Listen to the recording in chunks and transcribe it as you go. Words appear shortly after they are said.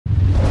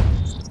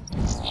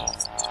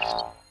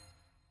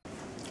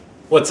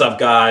What's up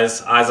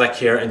guys, Isaac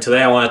here, and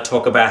today I want to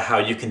talk about how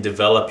you can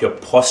develop your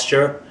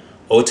posture,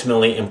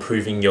 ultimately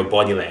improving your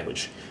body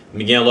language. I'm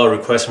getting a lot of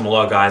requests from a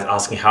lot of guys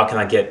asking how can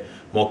I get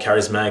more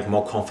charismatic,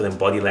 more confident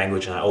body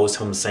language, and I always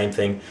tell them the same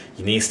thing.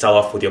 You need to start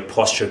off with your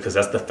posture because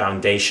that's the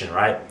foundation,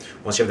 right?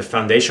 Once you have the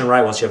foundation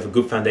right, once you have a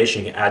good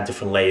foundation, you can add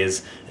different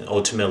layers and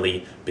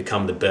ultimately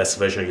become the best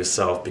version of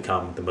yourself,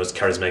 become the most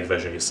charismatic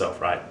version of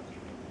yourself, right?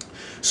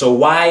 So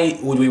why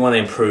would we want to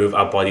improve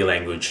our body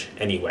language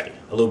anyway?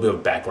 A little bit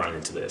of background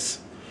into this.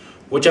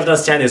 What you have to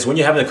understand is when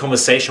you're having a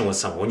conversation with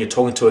someone, when you're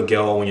talking to a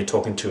girl, when you're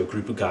talking to a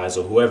group of guys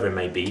or whoever it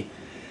may be,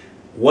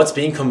 what's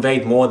being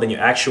conveyed more than your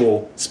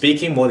actual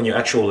speaking, more than your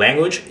actual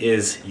language,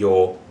 is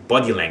your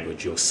body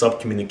language, your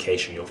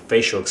sub-communication, your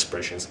facial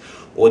expressions,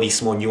 all these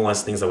small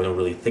nuanced things that we don't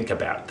really think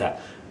about that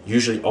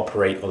usually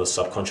operate on the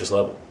subconscious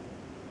level.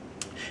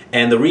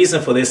 And the reason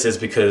for this is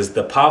because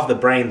the part of the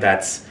brain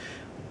that's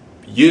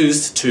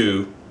used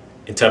to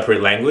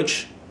interpret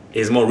language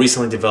is more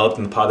recently developed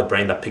in the part of the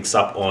brain that picks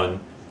up on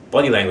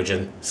body language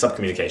and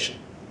sub-communication.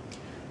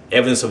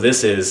 Evidence of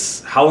this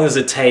is, how long does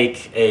it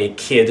take a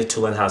kid to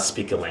learn how to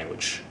speak a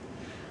language?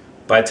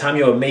 By the time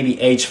you're maybe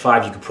age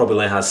 5, you could probably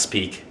learn how to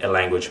speak a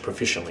language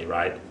proficiently,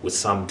 right? With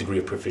some degree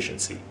of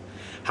proficiency.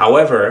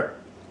 However,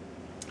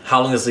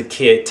 how long does it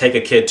take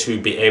a kid to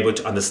be able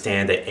to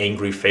understand an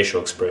angry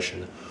facial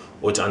expression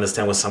or to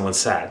understand when someone's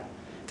sad?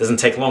 It doesn't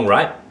take long,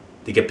 right?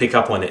 They can pick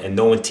up on it, and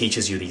no one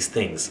teaches you these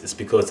things. It's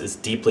because it's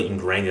deeply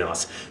ingrained in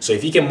us. So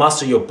if you can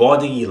master your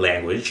body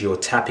language, you're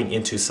tapping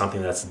into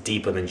something that's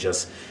deeper than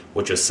just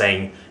what you're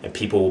saying, and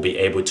people will be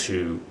able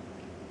to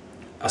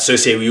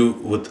associate you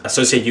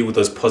with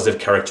those positive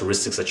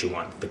characteristics that you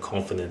want, the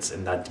confidence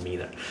and that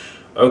demeanor.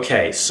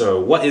 Okay, so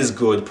what is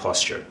good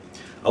posture?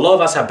 A lot of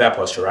us have bad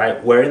posture,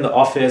 right? We're in the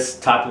office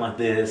typing like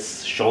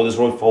this, shoulders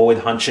rolled forward,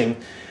 hunching,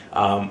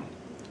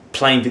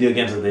 playing video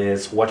games like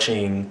this,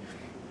 watching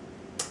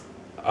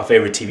our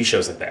favorite TV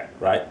shows like that,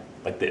 right?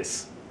 Like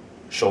this.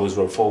 Shoulders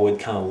rolled forward,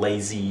 kind of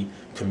lazy,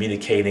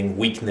 communicating,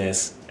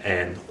 weakness,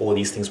 and all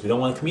these things we don't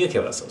want to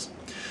communicate with ourselves.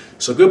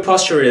 So good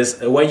posture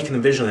is, a way you can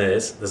envision it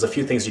is, there's a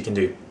few things you can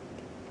do.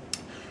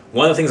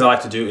 One of the things I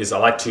like to do is I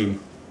like to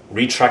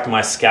retract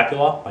my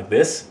scapula like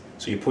this.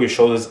 So you pull your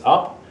shoulders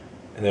up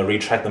and then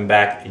retract them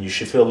back, and you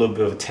should feel a little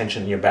bit of a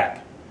tension in your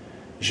back.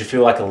 You should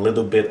feel like a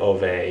little bit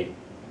of a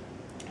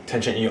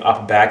tension in your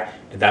upper back,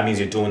 and that means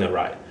you're doing it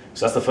right.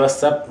 So that's the first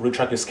step.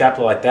 Retract your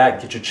scapula like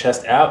that, get your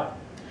chest out.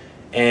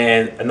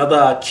 And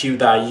another cue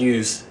that I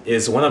use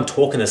is when I'm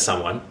talking to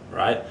someone,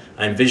 right?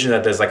 I envision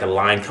that there's like a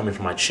line coming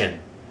from my chin.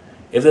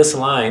 If this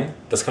line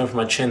that's coming from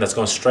my chin that's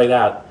going straight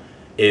out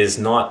is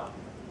not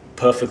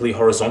perfectly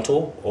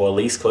horizontal, or at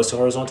least close to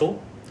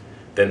horizontal,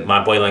 then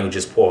my body language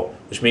is poor.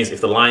 Which means if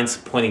the line's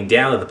pointing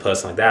down at the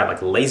person like that, like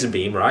a laser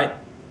beam, right?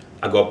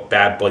 I got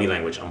bad body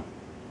language.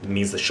 It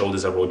means the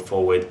shoulders are rolled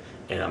forward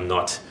and I'm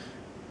not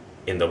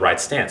in the right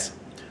stance.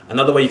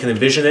 Another way you can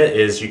envision it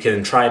is you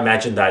can try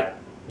imagine that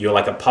you're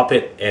like a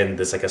puppet and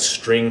there's like a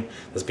string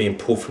that's being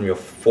pulled from your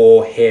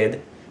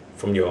forehead,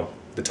 from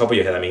the top of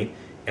your head, I mean,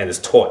 and it's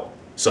taut.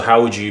 So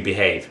how would you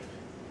behave?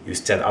 You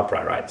stand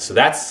upright, right? So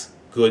that's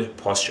good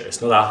posture. It's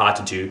not that hard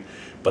to do,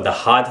 but the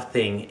hard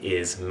thing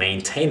is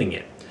maintaining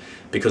it,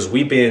 because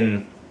we've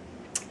been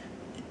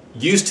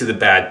used to the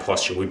bad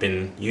posture. We've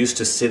been used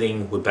to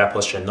sitting with bad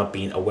posture and not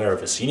being aware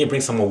of it. So you need to bring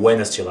some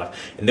awareness to your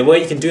life. And the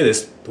way you can do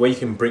this, the way you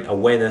can bring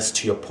awareness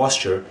to your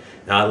posture,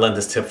 and I learned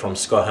this tip from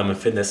Scott Herman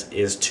Fitness,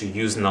 is to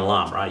use an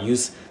alarm, right?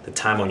 Use the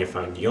time on your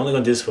phone. You're only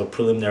going to do this for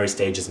preliminary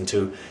stages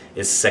until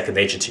it's second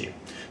nature to you.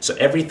 So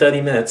every 30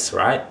 minutes,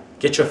 right,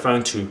 get your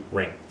phone to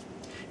ring.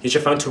 Get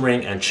your phone to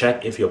ring and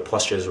check if your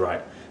posture is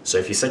right. So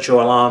if you set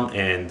your alarm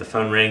and the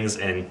phone rings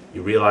and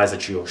you realize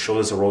that your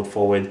shoulders are rolled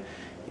forward,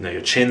 you know,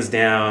 your chin's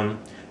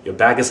down, your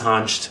back is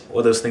hunched,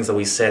 all those things that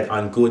we said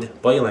on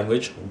good body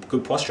language,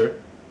 good posture,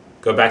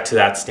 go back to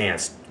that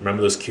stance.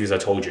 Remember those cues I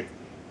told you.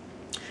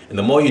 And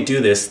the more you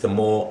do this, the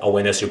more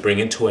awareness you bring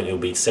into it, it'll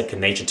be second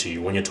nature to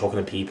you. When you're talking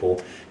to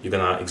people, you're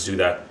gonna exude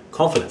that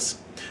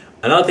confidence.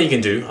 Another thing you can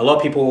do, a lot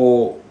of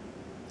people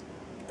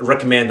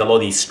recommend a lot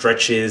of these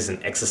stretches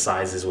and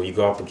exercises where you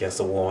go up against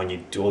the wall and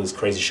you do all this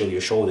crazy shit with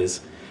your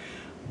shoulders.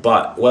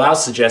 But what I would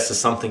suggest is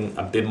something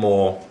a bit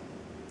more,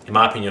 in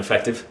my opinion,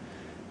 effective,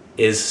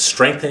 is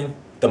strengthening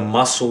the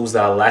muscles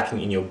that are lacking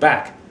in your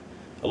back.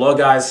 A lot of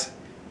guys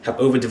have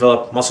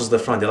overdeveloped muscles at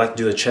the front. They like to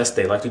do the chest,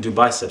 they like to do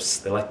biceps,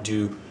 they like to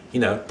do, you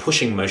know,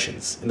 pushing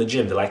motions in the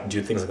gym. They like to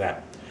do things like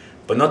that.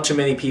 But not too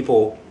many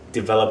people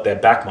develop their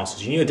back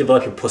muscles. You need to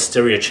develop your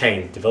posterior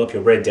chain, develop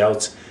your rear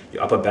delts,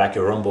 your upper back,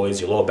 your rhomboids,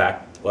 your lower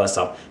back, all that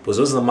stuff. Because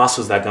those are the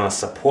muscles that are gonna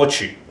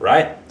support you,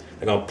 right?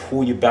 They're gonna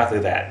pull you back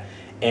like that.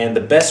 And the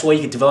best way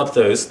you can develop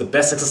those, the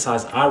best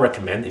exercise I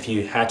recommend, if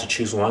you had to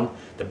choose one,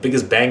 the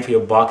biggest bang for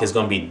your buck is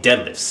gonna be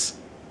deadlifts.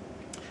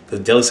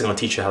 Because deadlifts are going to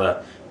teach you how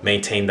to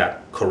maintain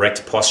that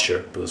correct posture.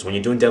 Because when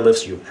you're doing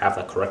deadlifts, you have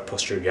that correct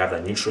posture, you have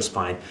that neutral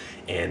spine,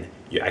 and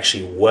you're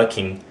actually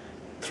working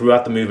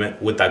throughout the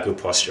movement with that good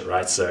posture,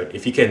 right? So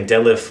if you can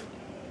deadlift,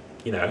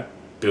 you know,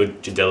 build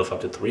your deadlift up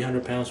to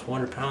 300 pounds,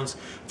 400 pounds,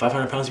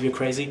 500 pounds if you're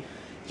crazy,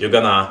 you're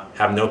gonna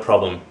have no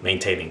problem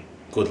maintaining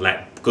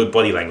good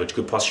body language,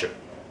 good posture.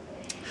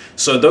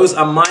 So those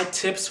are my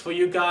tips for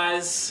you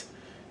guys.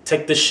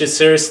 Take this shit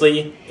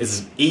seriously.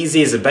 It's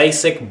easy as a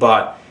basic,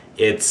 but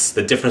it's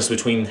the difference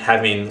between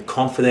having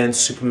confident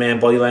Superman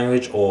body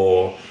language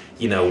or,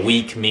 you know,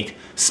 weak, meek,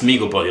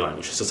 Smeagol body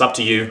language. So it's up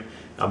to you.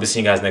 I'll be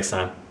seeing you guys next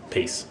time.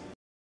 Peace.